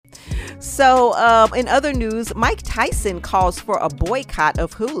So, in other news, Mike Tyson calls for a boycott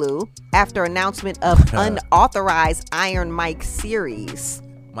of Hulu after announcement of unauthorized Iron Mike series.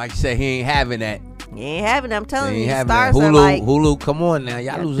 Mike said he ain't having that. He ain't having it. I'm telling you, That. stars Hulu, are like Hulu, come on now.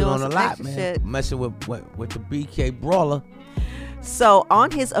 Y'all losing doing on a some lot, extra man. shit. Messing with the BK brawler. So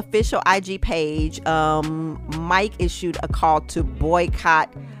on his official IG page, Mike issued a call to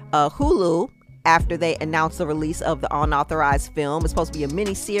boycott Hulu after they announced the release of the unauthorized film. It's supposed to be a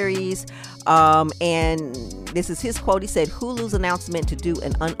mini-series, and this is his quote. He said, Hulu's announcement to do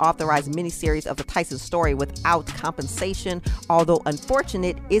an unauthorized mini-series of the Tyson story without compensation, although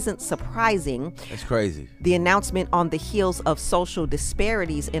unfortunate, isn't surprising. That's crazy. The announcement on the heels of social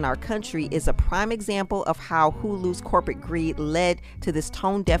disparities in our country is a prime example of how Hulu's corporate greed led to this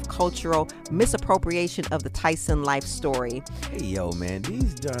tone-deaf cultural misappropriation of the Tyson life story. Hey, yo, man,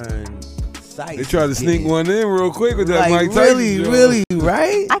 these darn sites. They tried to sneak one in real quick with that like, Mike Tyson. Really,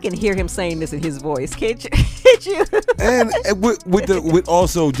 right? I can hear him saying this in his voice. Can't you? And with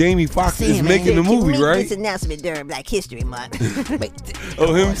also Jamie Foxx is making the movie, right? This announcement during Black History Month.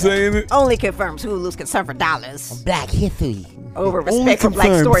 Oh, him saying it? Only confirms Hulu's concern for dollars Black history. over respect for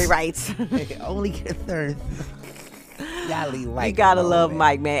Black story rights. Only concern. You gotta love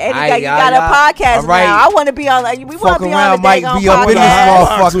Mike, man. And you got got a podcast now. I want to be on. We want to be on the Mike. daggone Be up in this podcast.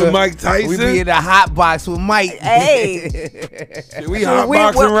 motherfucker with Mike Tyson. We be in the hot box with Mike. Hey, we hot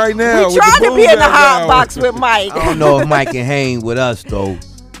boxing right now. We trying to be in the hot box with Mike. I don't know if Mike can hang with us though.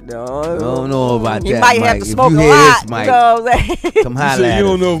 No, I don't know about that. He might have Mike. to smoke if a you hear lot. This, Mike, come You holler said at you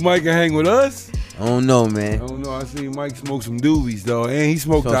don't us. know if Mike can hang with us? I don't know, man. I don't know. I seen Mike smoke some doobies though, and he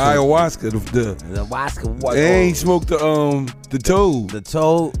smoked the So- ayahuasca. The Wasca, what? And he smoked the toad. The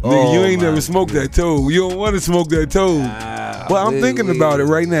toad. Nigga, you ain't my never smoked goodness. that toad. You don't want to smoke that toad. Well, I'm thinking about it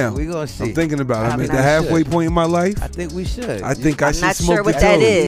right now. We gonna see. I'm thinking about it. I'm I at think the we halfway should. point in my life. I think we should. I think I I'm should not smoke sure the what that toad. is.